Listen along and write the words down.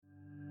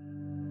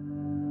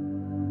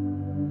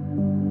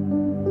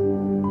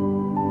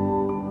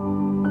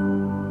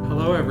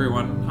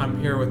everyone.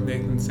 I'm here with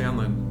Nathan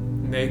Sandlin.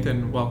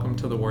 Nathan, welcome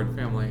to the Ward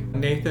family.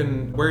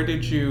 Nathan, where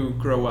did you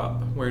grow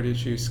up? Where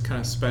did you kind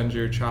of spend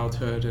your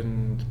childhood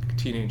and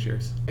teenage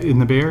years? In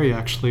the Bay Area,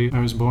 actually. I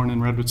was born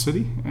in Redwood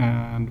City,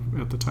 and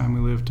at the time we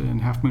lived in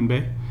Half Moon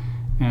Bay.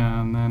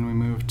 And then we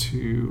moved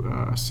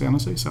to San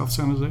Jose, South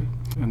San Jose,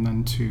 and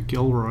then to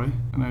Gilroy.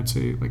 And I'd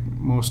say like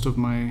most of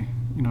my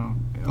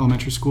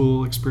elementary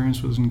school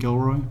experience was in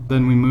Gilroy.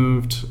 Then we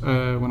moved,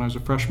 when I was a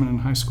freshman in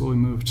high school, we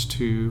moved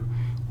to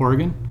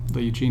Oregon,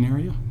 the Eugene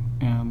area.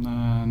 And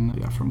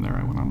then, from there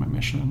I went on my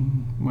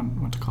mission,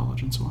 went to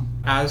college and so on.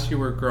 As you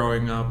were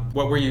growing up,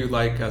 what were you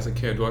like as a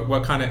kid?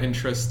 What kind of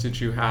interests did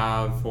you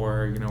have,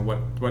 or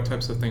what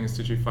types of things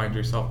did you find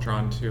yourself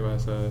drawn to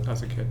as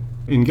a kid?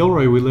 In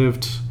Gilroy, we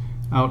lived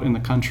out in the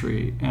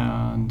country,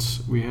 and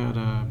we had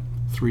a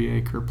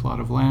 3-acre plot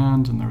of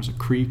land, and there was a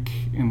creek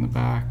in the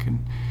back,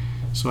 and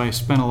so I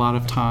spent a lot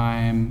of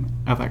time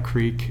at that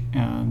creek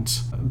and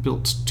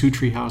built 2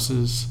 tree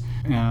houses,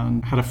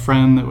 and had a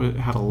friend that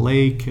had a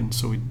lake, and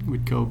so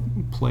we'd go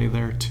play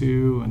there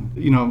too.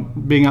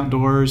 And being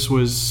outdoors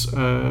was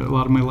a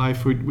lot of my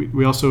life.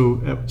 We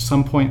also at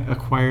some point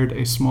acquired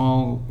a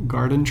small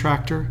garden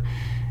tractor,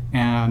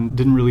 and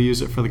didn't really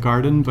use it for the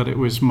garden, but it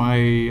was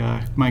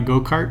my my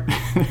go-kart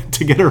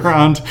to get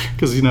around,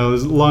 because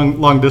there's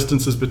long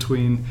distances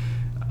between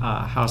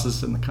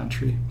houses in the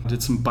country. I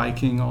did some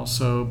biking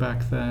also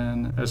back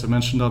then. As I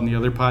mentioned on the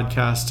other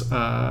podcast,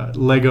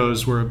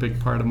 Legos were a big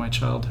part of my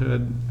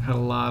childhood. Had a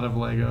lot of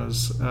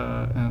Legos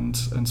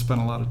and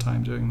spent a lot of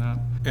time doing that.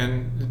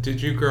 And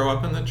did you grow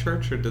up in the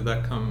church, or did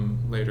that come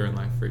later in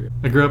life for you?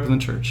 I grew up in the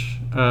church.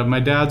 My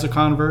dad's a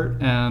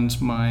convert,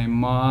 and my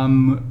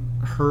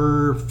mom,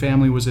 her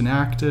family was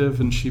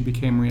inactive, and she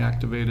became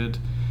reactivated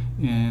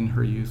in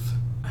her youth.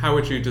 How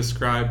would you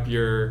describe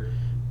your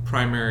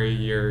primary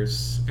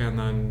years and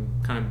then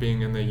kind of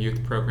being in the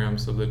youth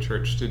programs of the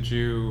church? Did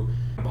you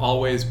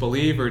always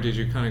believe, or did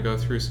you kind of go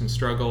through some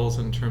struggles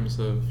in terms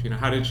of,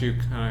 how did you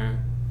kind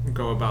of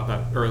go about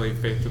that early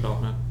faith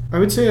development? I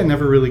would say I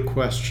never really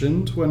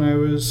questioned when I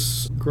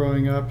was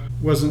growing up. It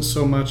wasn't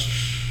so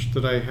much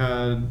that I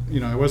had,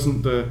 I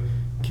wasn't the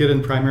kid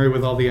in primary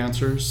with all the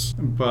answers,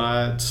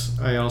 but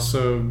I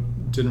also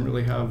didn't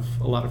really have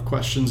a lot of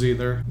questions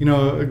either.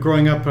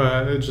 Growing up,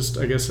 I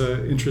guess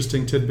an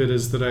interesting tidbit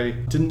is that I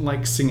didn't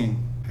like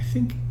singing. I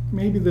think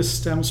maybe this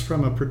stems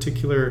from a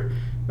particular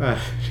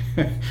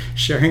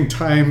sharing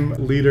time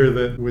leader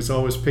that was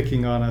always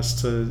picking on us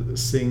to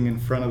sing in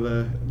front of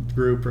the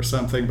group or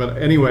something. But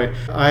anyway,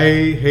 I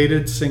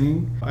hated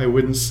singing. I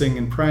wouldn't sing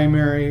in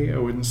primary. I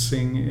wouldn't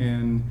sing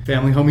in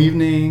family home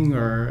evening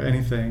or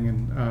anything.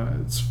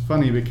 And it's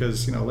funny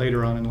because,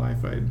 later on in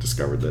life, I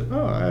discovered that,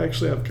 I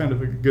actually have kind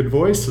of a good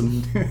voice.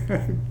 And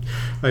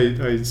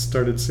I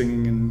started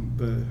singing in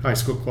the high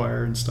school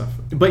choir and stuff.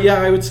 But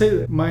yeah, I would say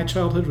that my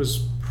childhood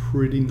was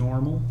pretty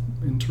normal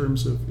in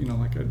terms of,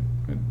 like a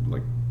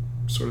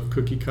sort of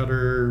cookie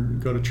cutter,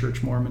 go to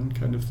church Mormon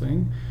kind of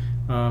thing.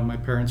 My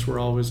parents were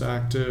always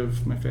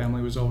active, my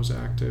family was always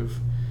active,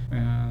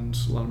 and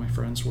a lot of my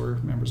friends were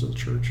members of the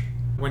church.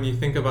 When you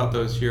think about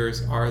those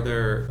years, are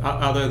there,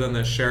 other than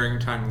the sharing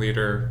time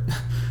leader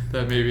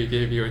that maybe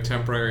gave you a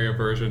temporary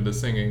aversion to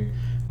singing,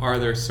 are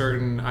there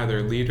certain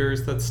either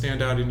leaders that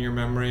stand out in your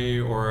memory,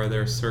 or are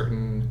there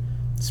certain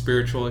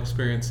spiritual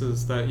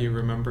experiences that you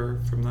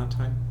remember from that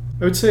time?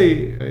 I would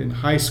say in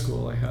high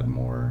school I had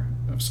more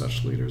of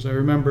such leaders. I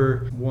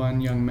remember one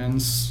young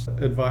men's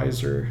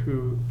advisor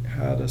who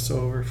had us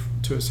over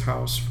to his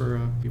house for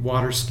a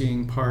water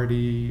skiing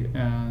party,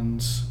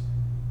 and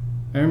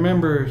I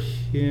remember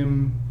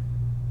him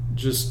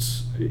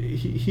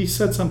he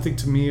said something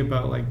to me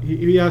about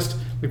he asked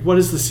what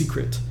is the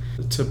secret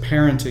to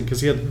parenting,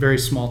 because he had very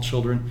small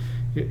children.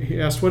 He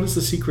asked, what is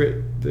the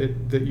secret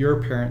that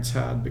your parents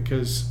had,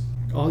 because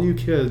all you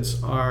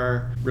kids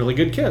are really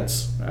good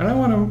kids, and I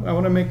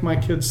want to make my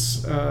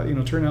kids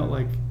turn out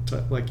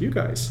like you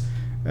guys.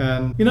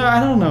 And I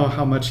don't know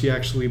how much he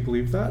actually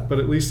believed that, but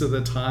at least at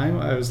the time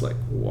I was like,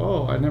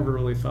 whoa, I never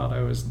really thought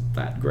I was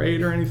that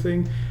great or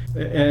anything.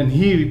 And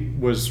he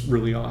was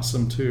really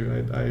awesome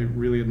too. I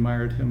really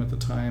admired him at the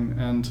time,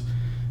 and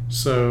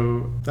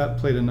so that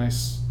played a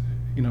nice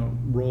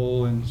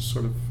role in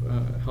sort of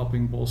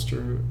helping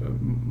bolster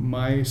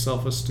my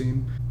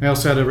self-esteem. I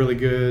also had a really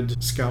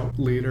good scout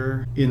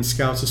leader in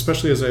scouts,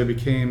 especially as I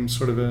became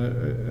sort of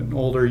an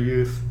older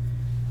youth.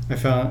 I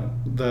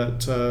found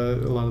that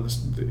a lot of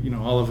this,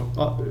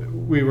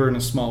 we were in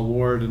a small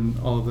ward, and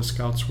all of the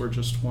scouts were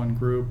just one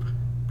group,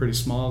 pretty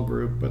small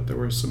group, but there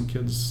were some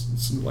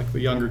kids, like the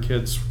younger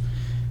kids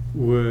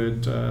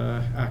would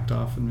act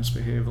off and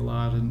misbehave a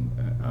lot, and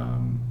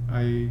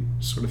I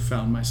sort of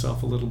found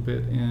myself a little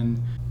bit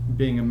in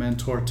being a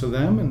mentor to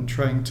them and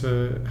trying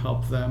to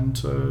help them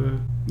to,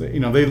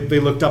 they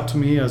looked up to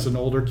me as an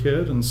older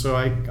kid, and so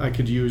I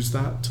could use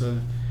that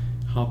to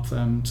help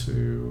them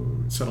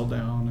to settle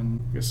down, and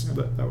I guess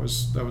that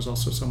was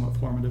also somewhat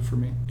formative for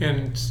me.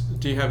 And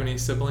do you have any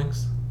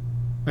siblings?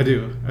 I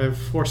do. I have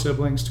 4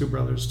 siblings, 2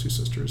 brothers, 2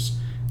 sisters.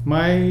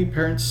 My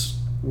parents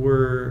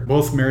were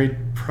both married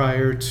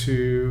prior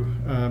to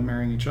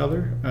marrying each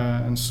other.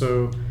 And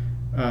so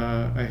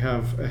I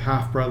have a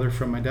half-brother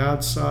from my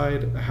dad's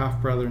side, a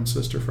half-brother and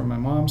sister from my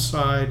mom's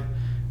side,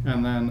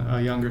 and then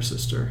a younger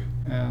sister.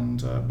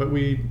 And but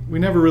we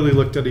never really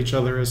looked at each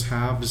other as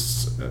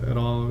halves at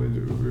all,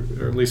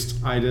 or at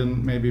least I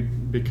didn't, maybe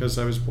because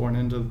I was born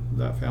into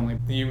that family.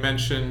 You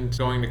mentioned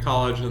going to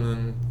college and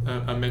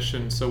then a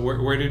mission. So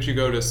where did you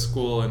go to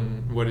school,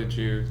 and what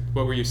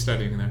were you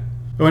studying there?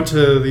 I went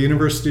to the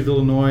University of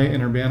Illinois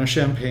in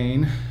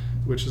Urbana-Champaign,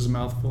 which is a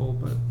mouthful,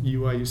 but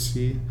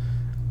UIUC,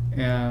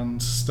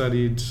 and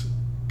studied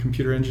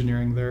computer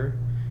engineering there.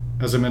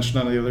 As I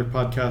mentioned on the other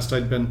podcast,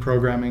 I'd been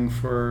programming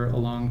for a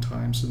long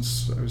time,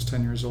 since I was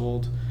 10 years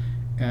old,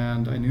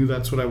 and I knew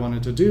that's what I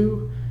wanted to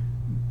do.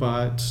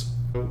 But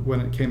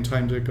when it came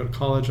time to go to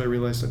college, I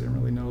realized I didn't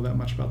really know that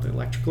much about the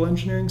electrical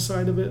engineering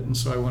side of it, and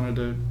so I wanted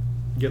to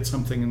get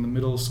something in the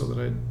middle so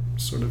that I'd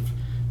sort of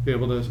be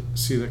able to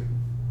see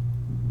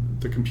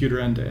the computer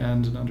end to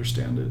end and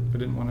understand it. I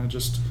didn't want to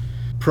just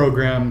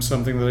program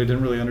something that I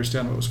didn't really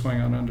understand what was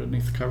going on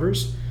underneath the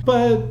covers.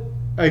 But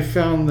I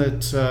found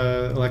that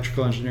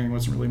electrical engineering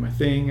wasn't really my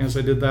thing as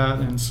I did that,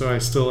 and so I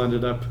still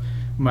ended up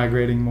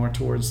migrating more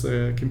towards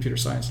the computer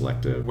science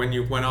elective. When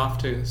you went off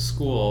to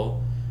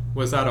school,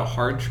 was that a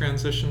hard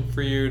transition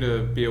for you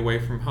to be away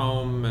from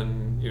home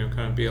and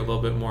kind of be a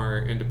little bit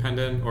more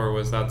independent, or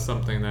was that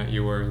something that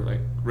you were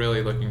like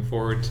really looking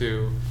forward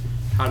to?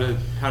 How did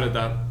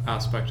that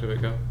aspect of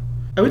it go?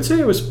 I would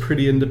say I was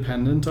pretty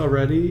independent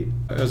already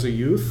as a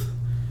youth.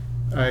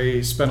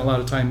 I spent a lot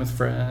of time with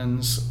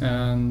friends,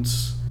 and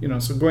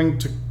so going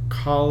to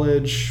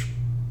college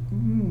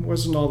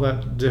wasn't all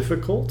that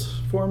difficult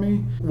for me.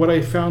 What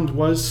I found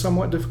was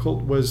somewhat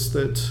difficult was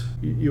that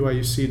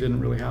UIUC didn't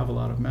really have a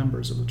lot of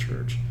members of the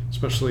church,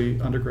 especially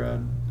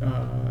undergrad.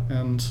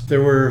 And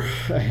there were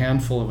a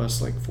handful of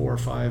us, like 4 or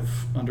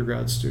 5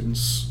 undergrad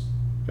students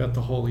at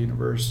the whole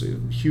university,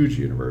 huge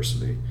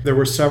university. There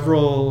were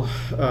several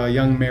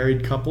young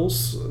married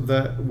couples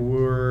that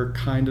were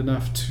kind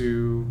enough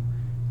to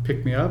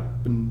pick me up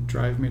and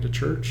drive me to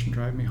church and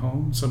drive me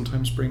home,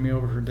 sometimes bring me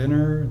over for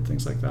dinner and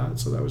things like that.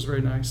 So that was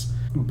very nice.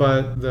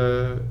 But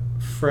the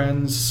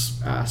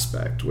friends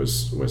aspect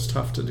was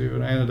tough to do,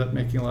 and I ended up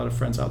making a lot of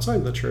friends outside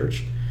of the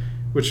church,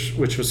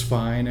 which was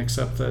fine,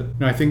 except that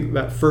I think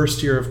that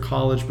first year of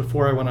college,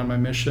 before I went on my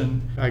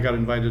mission, I got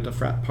invited to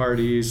frat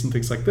parties and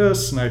things like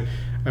this, and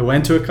I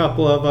went to a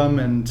couple of them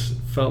and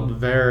felt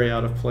very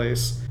out of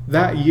place.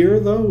 That year,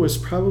 though, was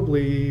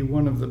probably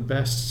one of the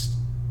best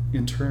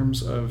in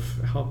terms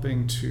of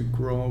helping to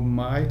grow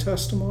my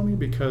testimony,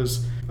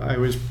 because I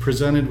was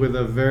presented with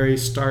a very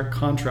stark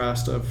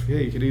contrast of,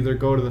 hey, you could either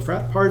go to the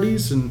frat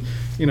parties and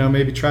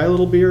maybe try a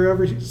little beer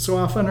every so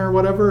often or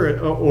whatever,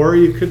 or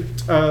you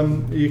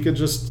could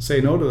just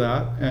say no to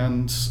that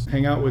and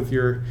hang out with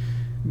your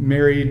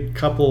married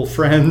couple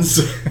friends,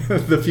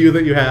 the few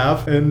that you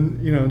have,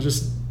 and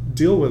just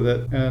deal with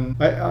it. And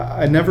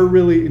I never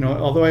really,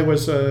 although I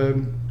was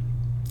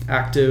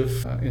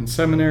active in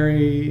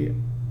seminary,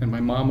 and my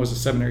mom was a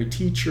seminary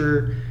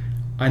teacher,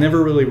 I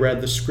never really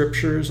read the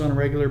scriptures on a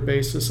regular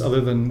basis,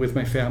 other than with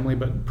my family.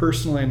 But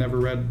personally, I never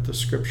read the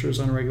scriptures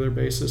on a regular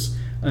basis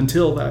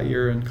until that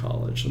year in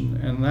college.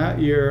 And that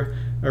year,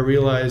 I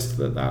realized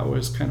that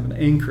was kind of an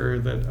anchor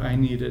that I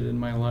needed in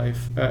my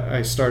life.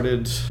 I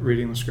started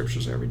reading the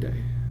scriptures every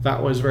day.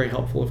 That was very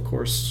helpful, of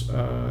course,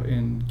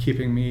 in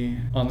keeping me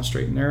on the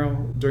straight and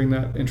narrow during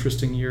that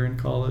interesting year in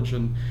college,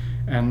 and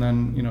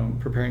then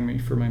preparing me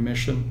for my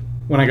mission.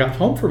 When I got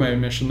home from my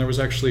mission, there was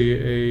actually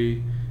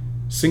a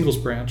singles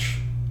branch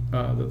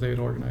that they had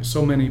organized.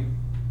 So many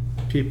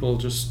people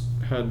just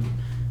had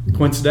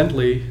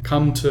coincidentally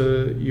come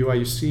to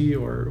UIUC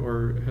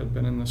or had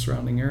been in the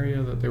surrounding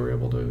area that they were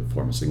able to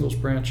form a singles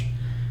branch.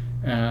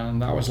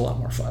 And that was a lot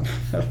more fun,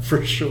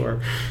 for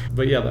sure.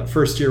 But yeah, that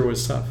first year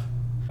was tough.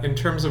 In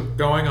terms of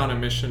going on a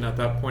mission at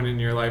that point in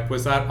your life,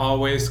 was that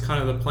always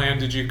kind of the plan?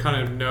 Did you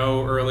kind of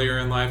know earlier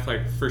in life,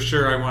 like, for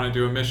sure I want to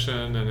do a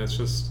mission and it's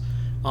just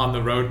on the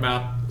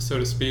roadmap, so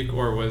to speak,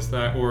 or was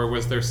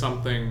there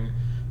something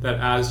that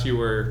as you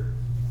were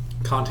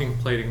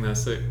contemplating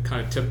this, it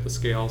kind of tipped the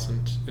scales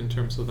in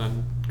terms of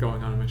then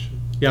going on a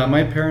mission? Yeah,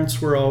 my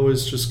parents were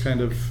always just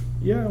kind of,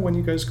 when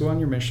you guys go on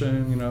your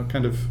mission,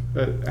 kind of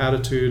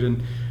attitude,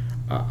 and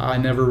I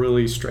never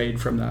really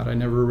strayed from that. I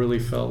never really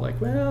felt like,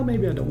 well,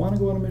 maybe I don't want to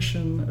go on a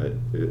mission.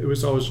 It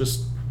was always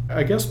just,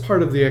 I guess,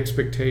 part of the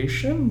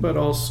expectation, but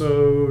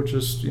also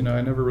just,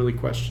 I never really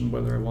questioned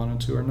whether I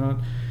wanted to or not.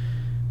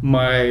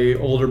 My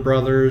older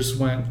brothers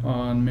went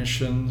on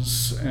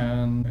missions,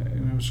 and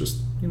it was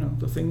just,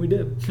 the thing we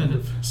did, kind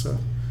of. So.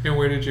 And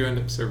where did you end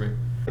up serving?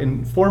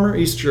 In former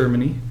East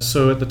Germany.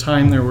 So at the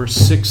time there were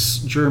 6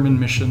 German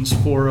missions,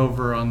 4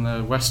 over on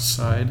the west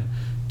side,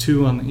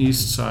 2 on the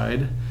east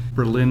side.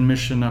 Berlin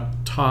mission up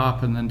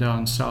top, and then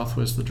down south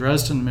was the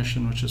Dresden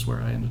mission, which is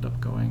where I ended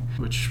up going,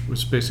 which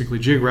was basically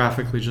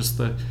geographically just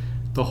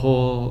the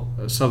whole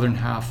southern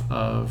half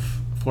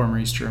of former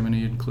East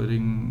Germany,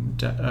 including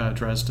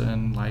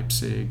Dresden,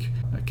 Leipzig,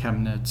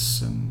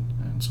 Chemnitz,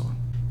 and so on.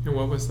 And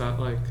what was that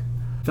like?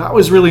 That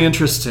was really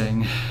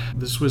interesting.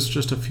 This was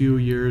just a few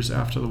years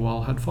after the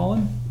wall had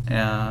fallen,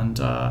 and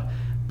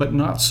but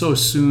not so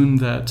soon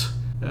that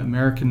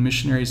American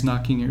missionaries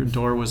knocking at your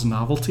door was a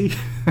novelty.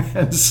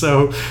 And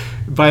so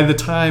by the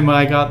time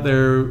I got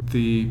there,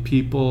 the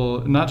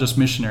people, not just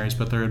missionaries,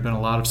 but there had been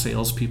a lot of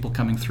salespeople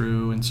coming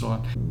through and so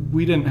on.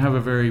 We didn't have a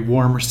very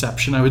warm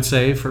reception, I would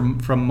say,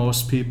 from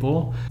most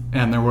people.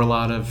 And there were a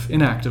lot of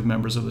inactive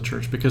members of the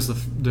church because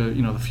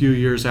the few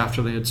years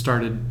after they had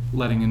started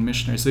letting in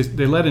missionaries,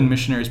 they let in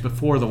missionaries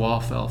before the wall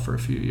fell for a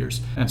few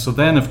years. And so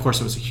then, of course,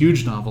 it was a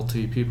huge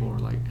novelty. People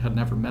were had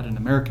never met an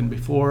American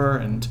before,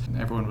 and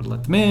everyone would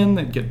let them in.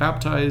 They'd get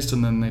baptized,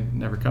 and then they'd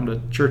never come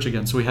to church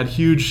again. So we had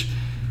huge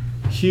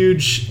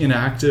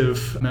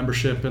inactive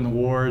membership in the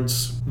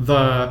wards.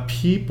 The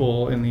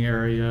people in the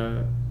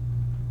area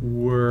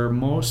were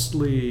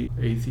mostly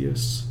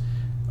atheists.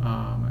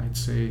 I'd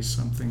say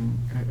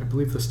I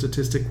believe the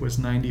statistic was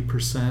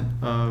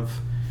 90%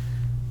 of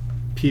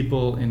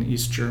people in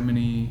East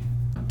Germany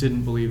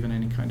didn't believe in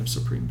any kind of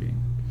supreme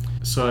being.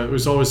 So it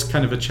was always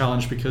kind of a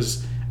challenge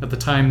because at the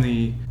time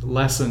the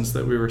lessons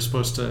that we were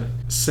supposed to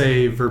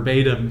say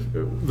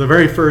verbatim, the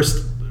very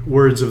first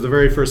words of the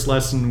very first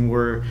lesson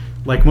were,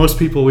 like most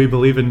people, we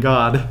believe in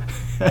God.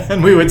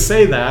 And we would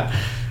say that,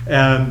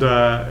 and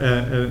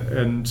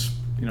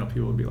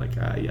people would be like,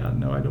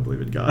 no, I don't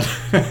believe in God.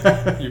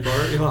 You've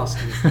already lost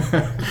me.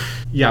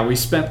 Yeah, we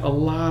spent a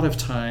lot of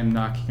time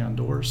knocking on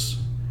doors.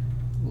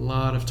 A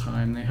lot of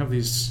time. They have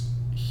these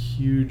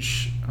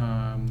huge,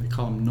 they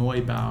call them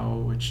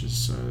Neubau, which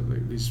is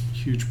these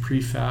huge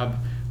prefab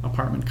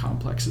apartment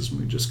complexes, and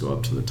we just go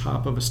up to the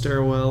top of a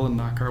stairwell and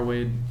knock our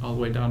way all the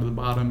way down to the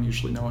bottom.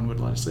 Usually no one would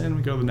let us in.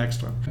 We go to the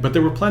next one. But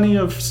there were plenty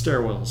of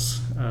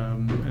stairwells,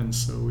 and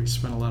so we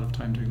spent a lot of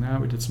time doing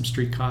that. We did some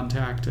street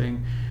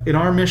contacting. In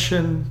our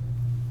mission,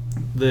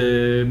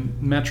 the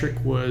metric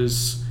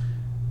was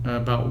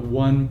about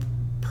one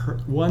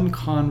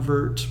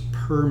convert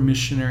per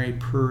missionary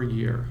per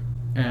year.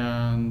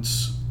 And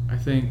I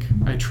think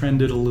I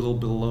trended a little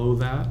below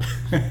that.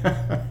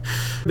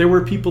 There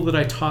were people that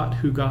I taught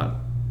who got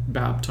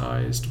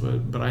baptized,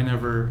 but I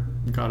never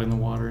got in the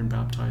water and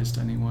baptized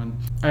anyone.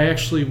 I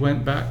actually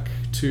went back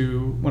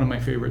to one of my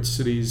favorite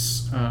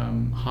cities,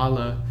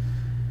 Halle,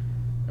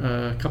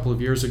 a couple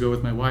of years ago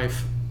with my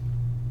wife,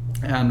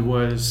 and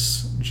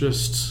was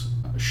just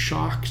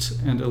shocked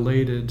and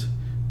elated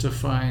to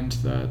find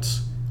that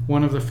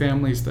one of the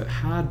families that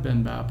had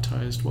been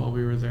baptized while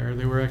we were there,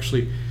 they were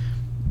actually,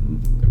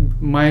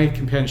 my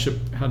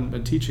companionship hadn't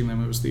been teaching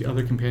them. It was the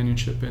other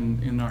companionship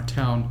in our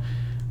town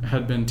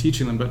had been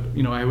teaching them, but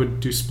I would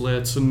do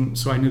splits, and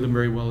so I knew them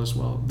very well as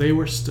well. They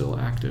were still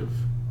active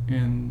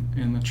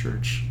in the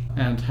church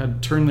and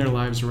had turned their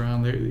lives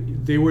around.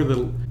 They were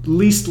the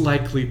least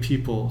likely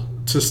people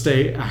to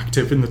stay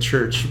active in the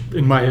church,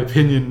 in my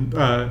opinion.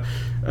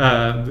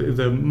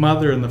 The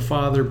mother and the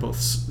father both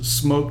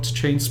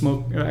chain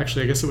smoked.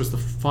 Actually, I guess it was the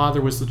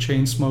father was the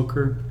chain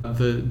smoker.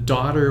 The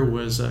daughter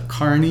was a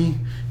carny,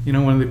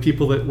 one of the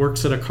people that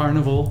works at a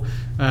carnival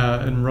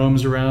and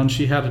roams around.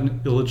 She had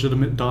an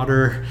illegitimate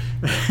daughter.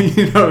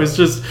 It's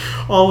just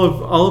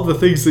all of the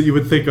things that you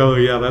would think, oh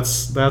yeah,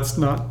 that's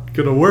not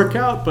going to work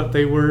out. But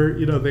they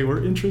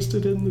were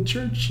interested in the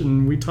church,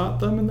 and we taught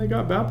them, and they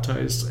got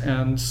baptized,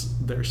 and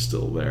they're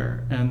still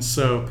there. And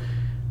so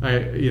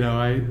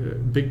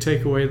big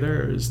takeaway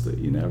there is that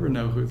you never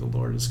know who the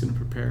Lord is going to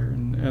prepare,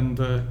 and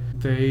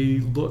they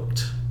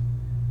looked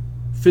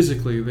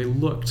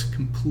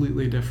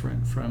completely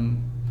different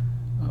from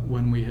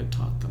when we had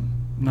taught them.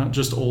 Not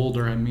just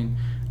older. I mean,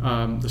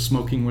 the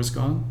smoking was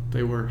gone.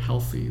 They were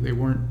healthy. They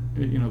weren't.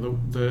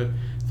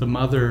 The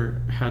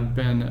mother had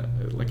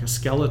been like a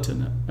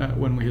skeleton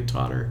when we had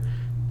taught her.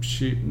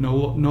 She no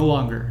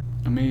longer.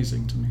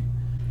 Amazing to me.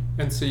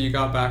 And so you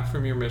got back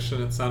from your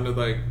mission. It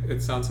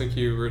sounds like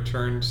you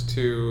returned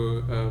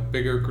to a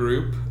bigger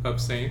group of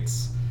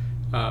saints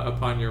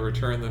upon your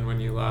return than when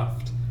you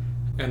left.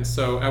 And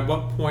so at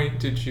what point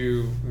did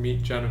you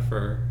meet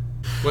Jennifer?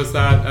 Was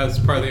that as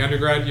part of the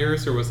undergrad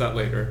years, or was that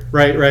later?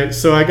 Right.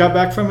 So I got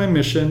back from my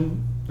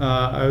mission.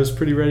 I was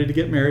pretty ready to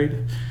get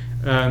married.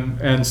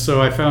 And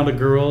so I found a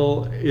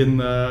girl in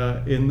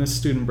the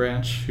student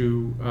branch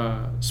who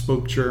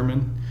spoke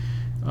German.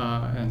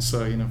 And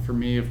so, for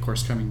me, of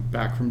course, coming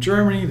back from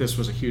Germany, this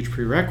was a huge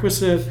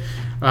prerequisite.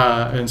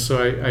 And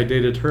so I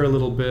dated her a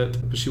little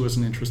bit, but she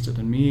wasn't interested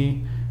in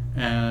me.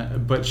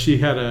 But she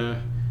had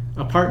a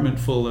apartment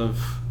full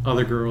of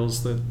other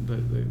girls, the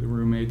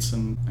roommates.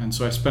 And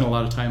so I spent a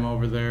lot of time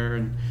over there.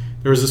 And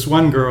there was this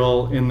one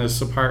girl in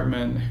this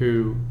apartment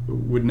who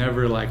would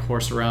never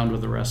horse around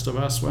with the rest of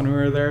us when we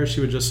were there. She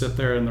would just sit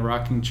there in the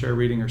rocking chair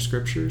reading her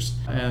scriptures.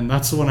 And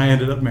that's the one I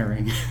ended up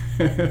marrying.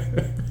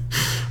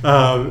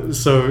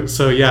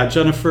 So yeah,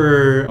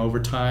 Jennifer, over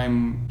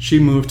time, she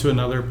moved to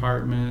another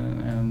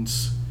apartment, and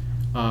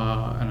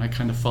And I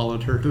kind of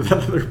followed her to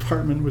that other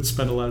apartment, would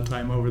spend a lot of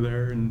time over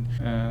there,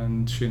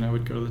 and she and I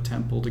would go to the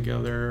temple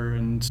together.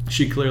 And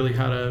she clearly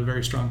had a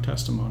very strong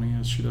testimony,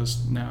 as she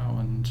does now,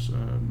 and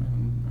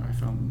I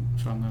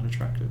found that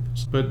attractive.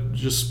 But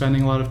just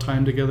spending a lot of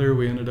time together,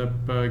 we ended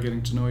up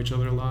getting to know each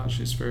other a lot.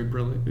 She's very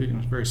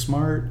brilliant, very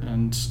smart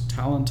and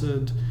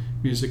talented,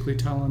 musically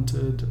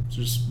talented.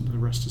 Just the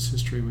rest is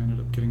history. We ended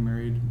up getting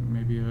married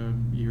maybe a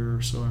year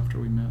or so after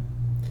we met.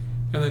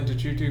 And then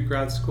did you do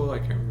grad school? I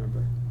can't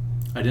remember.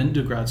 I didn't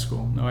do grad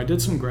school. No, I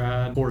did some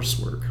grad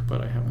coursework,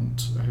 but I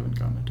haven't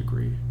gotten a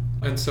degree.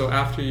 And so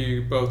after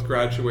you both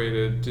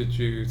graduated, did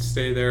you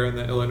stay there in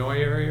the Illinois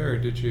area, or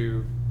did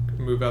you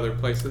move other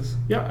places?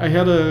 Yeah,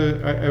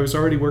 I was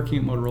already working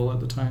at Motorola at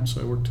the time,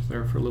 so I worked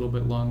there for a little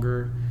bit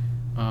longer.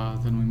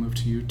 Then we moved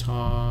to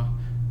Utah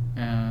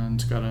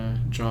and got a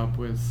job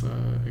with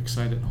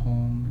Excite at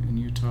Home in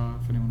Utah,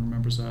 if anyone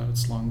remembers that.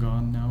 It's long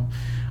gone now.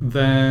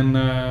 Then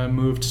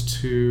moved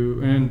to,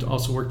 and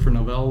also worked for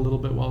Novell a little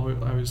bit while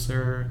I was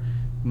there.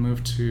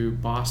 Moved to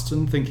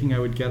Boston thinking I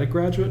would get a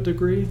graduate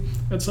degree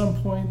at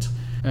some point.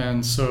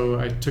 And so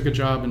I took a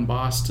job in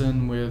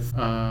Boston with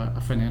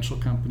a financial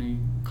company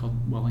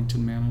called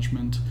Wellington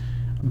Management.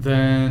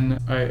 Then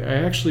I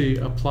actually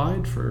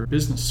applied for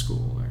business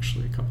school,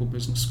 a couple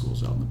business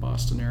schools out in the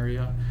Boston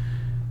area.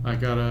 I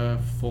got a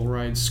full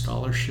ride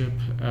scholarship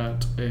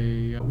at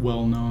a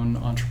well-known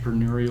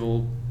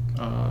entrepreneurial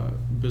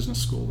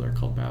business school there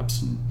called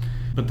Babson.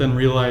 But then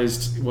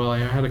realized, well, I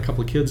had a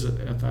couple of kids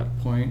at that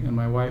point, and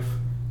my wife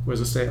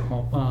was a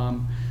stay-at-home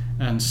mom,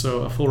 and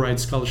so a full ride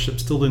scholarship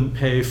still didn't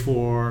pay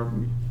for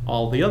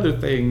all the other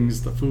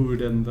things, the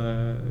food and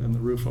the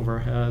roof over our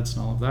heads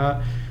and all of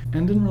that,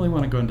 and didn't really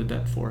want to go into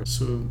debt for it.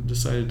 So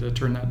decided to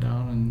turn that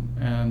down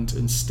and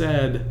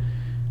instead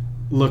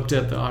looked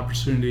at the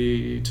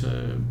opportunity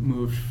to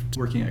move to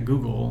working at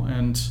Google.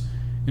 And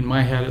in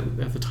my head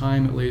at the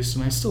time, at least,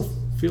 and I still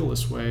feel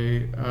this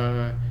way,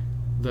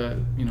 that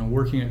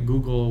working at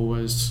Google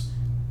was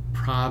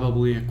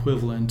probably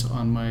equivalent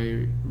on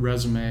my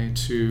resume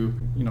to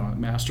a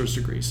master's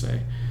degree,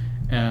 say,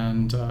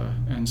 and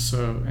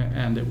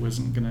it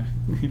wasn't going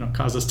to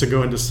cause us to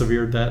go into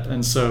severe debt,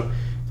 and so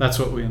that's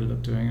what we ended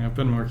up doing. I've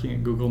been working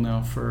at Google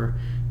now for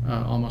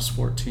almost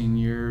 14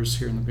 years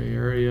here in the Bay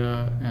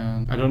Area,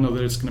 and I don't know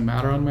that it's going to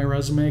matter on my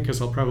resume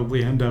because I'll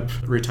probably end up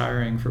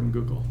retiring from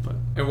Google.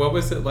 And what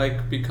was it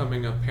like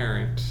becoming a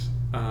parent?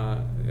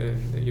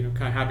 And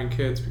kind of having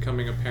kids,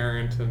 becoming a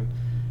parent, and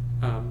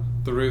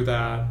through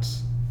that,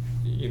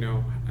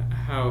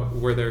 how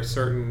were there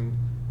certain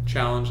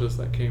challenges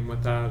that came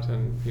with that,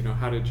 and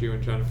how did you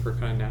and Jennifer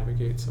kind of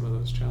navigate some of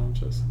those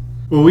challenges?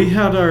 Well, we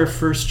had our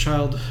first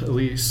child,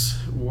 Elise,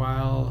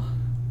 while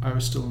I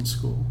was still in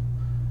school,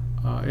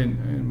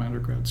 in my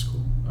undergrad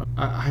school.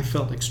 I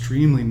felt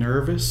extremely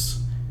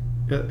nervous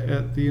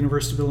at the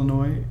University of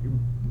Illinois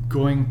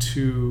going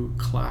to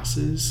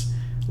classes.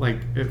 Like,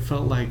 it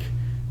felt like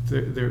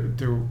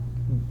there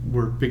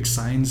were big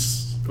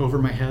signs over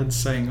my head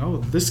saying, oh,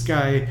 this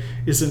guy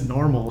isn't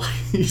normal.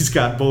 He's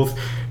got both,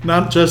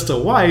 not just a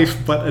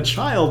wife, but a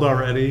child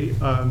already,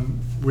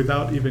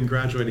 without even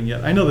graduating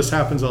yet. I know this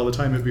happens all the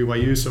time at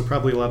BYU, so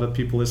probably a lot of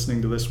people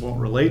listening to this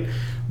won't relate,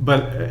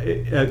 but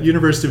at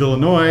University of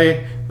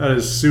Illinois, that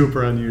is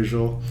super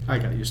unusual. I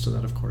got used to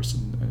that, of course,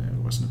 and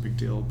it wasn't a big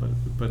deal,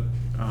 but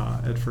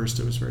at first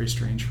it was very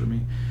strange for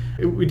me.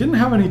 We didn't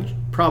have any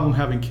problem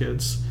having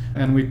kids,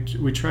 and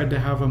we tried to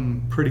have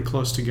them pretty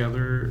close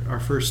together. Our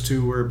first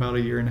two were about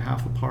a year and a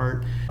half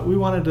apart. We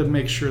wanted to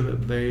make sure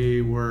that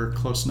they were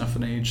close enough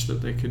in age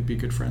that they could be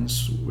good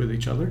friends with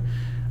each other.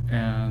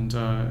 And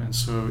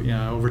so,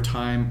 over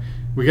time,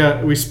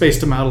 we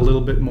spaced them out a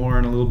little bit more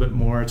and a little bit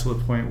more to the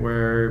point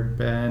where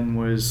Ben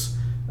was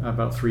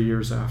about 3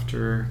 years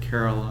after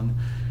Carolyn.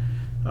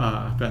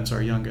 Ben's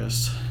our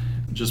youngest,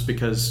 just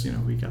because,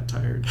 we got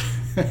tired.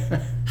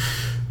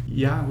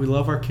 Yeah, we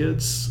love our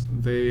kids.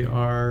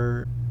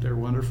 They're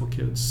wonderful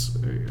kids.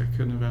 I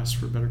couldn't have asked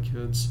for better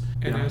kids.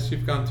 And as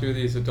you've gone through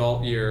these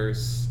adult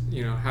years,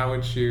 how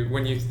would you,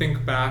 when you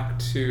think back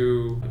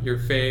to your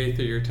faith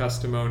or your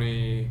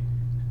testimony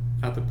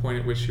at the point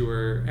at which you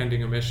were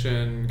ending a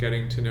mission,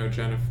 getting to know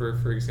Jennifer,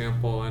 for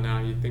example, and now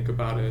you think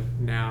about it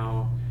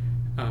now,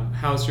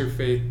 how's your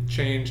faith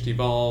changed,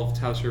 evolved?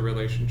 How's your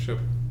relationship,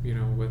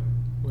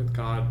 with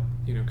God,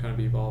 kind of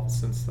evolved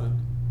since then?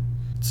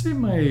 I'd say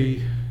my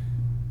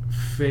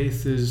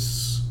faith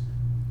is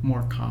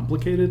more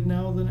complicated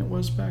now than it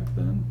was back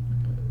then.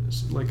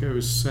 Like I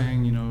was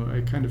saying, I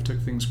kind of took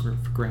things for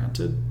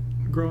granted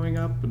growing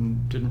up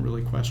and didn't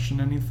really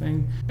question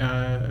anything.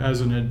 As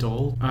an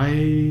adult,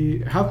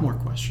 I have more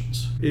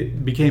questions.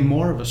 It became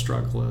more of a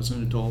struggle as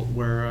an adult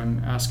where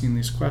I'm asking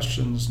these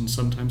questions and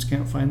sometimes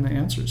can't find the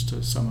answers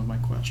to some of my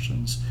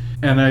questions.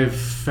 And I've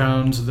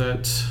found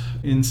that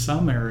in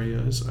some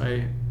areas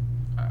I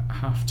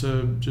have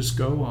to just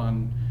go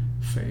on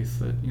faith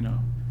that,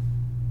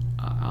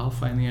 I'll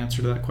find the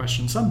answer to that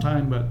question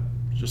sometime, but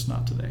just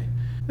not today.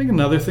 I think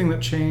another thing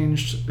that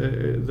changed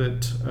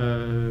that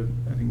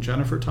I think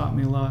Jennifer taught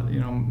me a lot,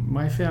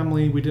 my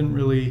family, we didn't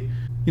really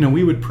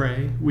we would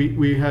pray.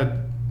 We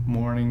had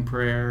morning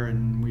prayer,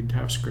 and we'd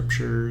have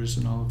scriptures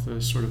and all of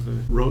the sort of the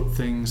rote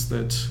things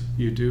that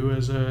you do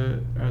as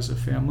a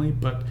family.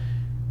 But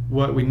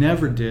what we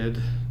never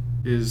did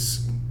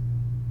is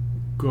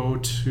go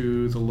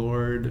to the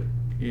Lord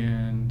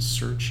in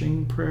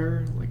searching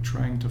prayer, like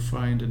trying to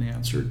find an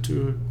answer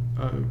to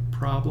a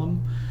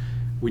problem.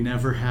 We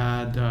never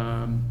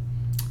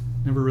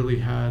really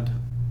had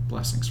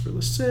blessings for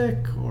the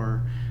sick,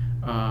 or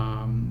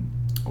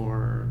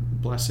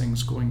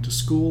blessings going to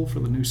school for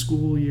the new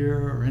school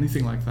year, or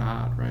anything like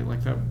that, right?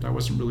 Like that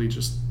wasn't really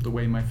just the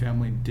way my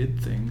family did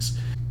things.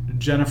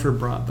 Jennifer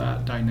brought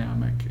that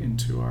dynamic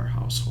into our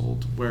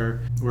household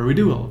where we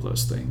do all of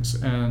those things.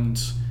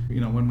 And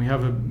when we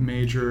have a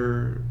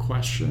major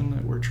question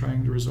that we're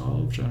trying to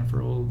resolve,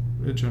 Jennifer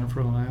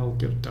and I will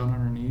get down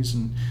on our knees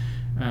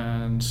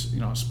and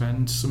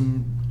spend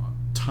some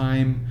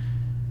time,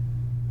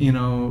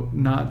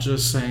 not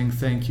just saying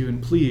thank you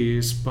and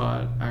please,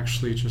 but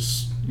actually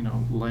just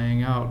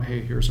laying out,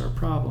 hey, here's our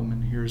problem,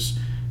 and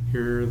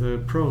here are the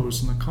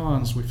pros and the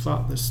cons. We've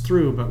thought this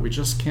through, but we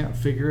just can't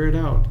figure it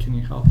out. Can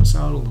you help us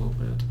out a little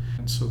bit?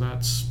 And so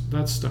that's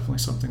definitely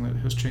something that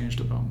has changed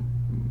about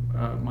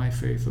my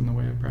faith and the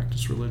way I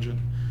practice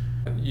religion.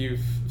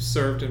 You've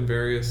served in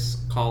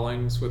various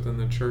callings within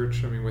the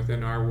church. I mean,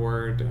 within our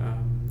ward,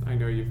 I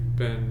know you've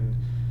been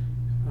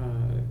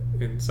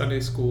in Sunday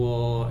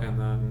school, and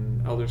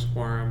then elders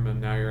quorum,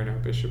 and now you're in our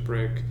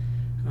bishopric.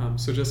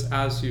 So just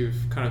as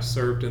you've kind of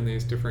served in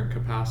these different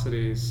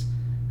capacities,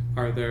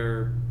 are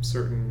there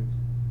certain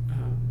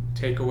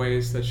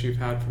takeaways that you've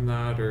had from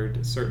that, or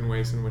certain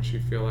ways in which you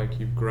feel like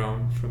you've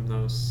grown from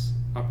those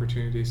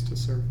opportunities to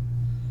serve?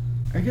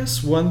 I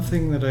guess one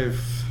thing that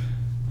I've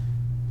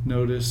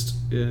noticed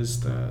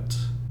is that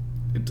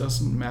it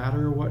doesn't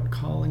matter what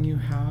calling you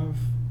have,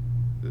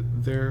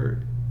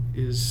 there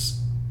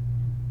is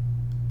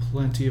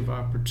plenty of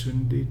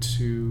opportunity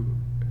to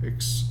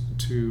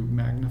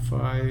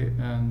magnify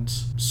and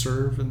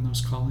serve in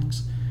those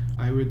callings.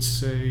 I would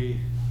say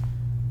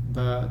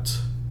that,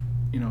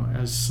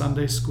 as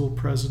Sunday school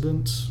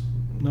president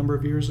a number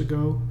of years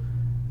ago,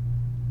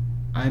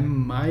 I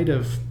might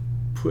have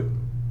put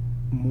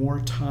more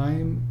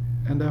time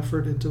and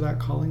effort into that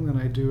calling than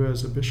I do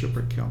as a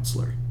bishopric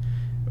counselor,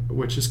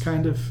 which is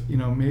kind of,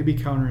 maybe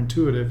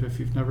counterintuitive if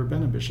you've never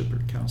been a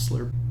bishopric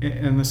counselor.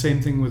 And the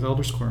same thing with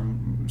elders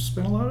quorum. We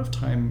spent a lot of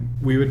time.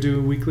 We would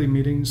do weekly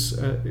meetings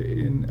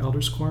in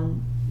elders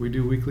quorum. We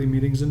do weekly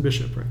meetings in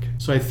bishopric.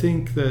 So I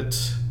think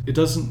that it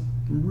doesn't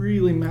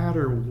really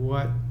matter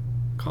what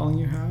calling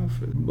you have.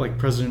 Like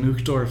President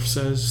Uchtdorf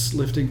says,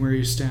 lifting where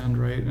you stand,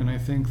 right? And I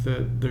think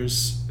that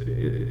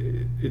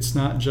it's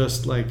not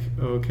just like,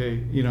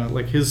 okay,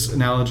 like his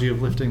analogy of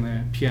lifting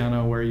the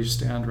piano where you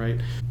stand, right?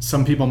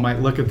 Some people might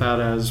look at that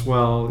as,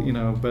 well,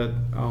 but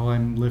all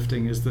I'm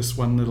lifting is this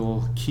one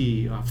little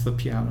key off the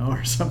piano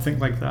or something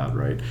like that,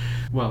 right?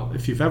 Well,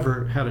 if you've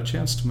ever had a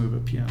chance to move a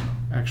piano,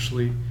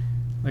 actually,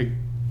 like,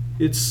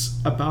 it's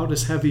about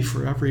as heavy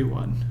for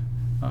everyone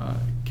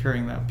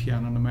carrying that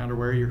piano, no matter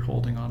where you're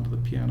holding onto the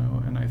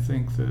piano. And I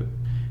think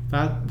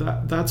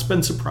that's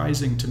been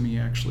surprising to me,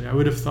 actually. I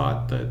would have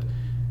thought that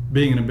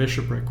being in a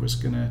bishopric was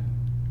going to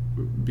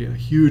be a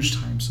huge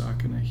time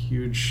suck and a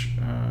huge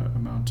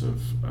amount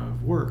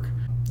of work.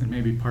 And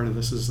maybe part of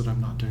this is that I'm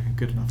not doing a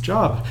good enough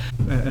job.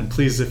 And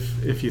please,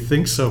 if you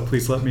think so,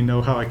 please let me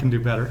know how I can do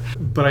better.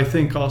 But I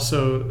think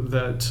also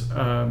that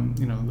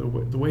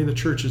the way the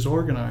church is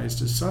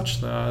organized is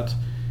such that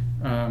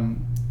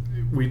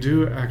we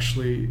do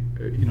actually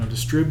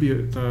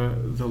distribute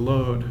the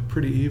load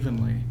pretty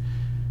evenly.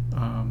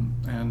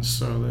 And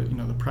so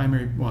that, the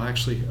primary, well,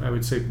 actually, I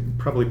would say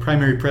probably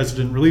primary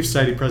president, Relief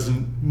Society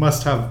president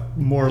must have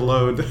more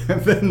load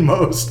than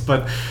most.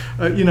 But,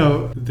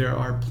 there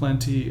are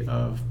plenty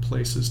of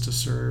places to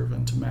serve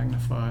and to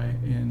magnify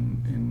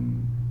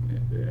in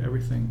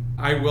everything.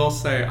 I will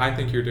say, I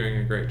think you're doing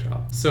a great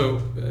job. So,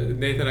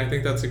 Nathan, I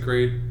think that's a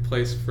great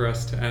place for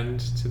us to end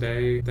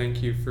today.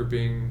 Thank you for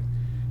being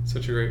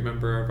such a great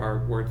member of our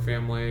ward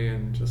family,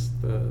 and just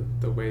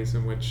the ways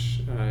in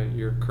which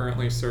you're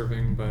currently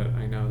serving, but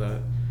I know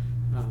that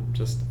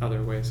just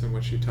other ways in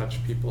which you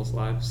touch people's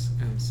lives.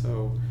 And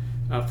so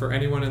for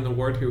anyone in the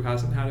ward who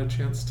hasn't had a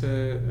chance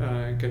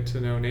to get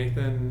to know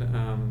Nathan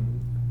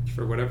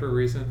for whatever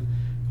reason,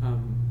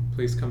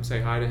 please come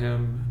say hi to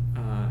him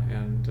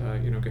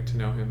and get to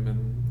know him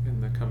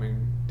in the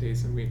coming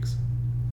days and weeks.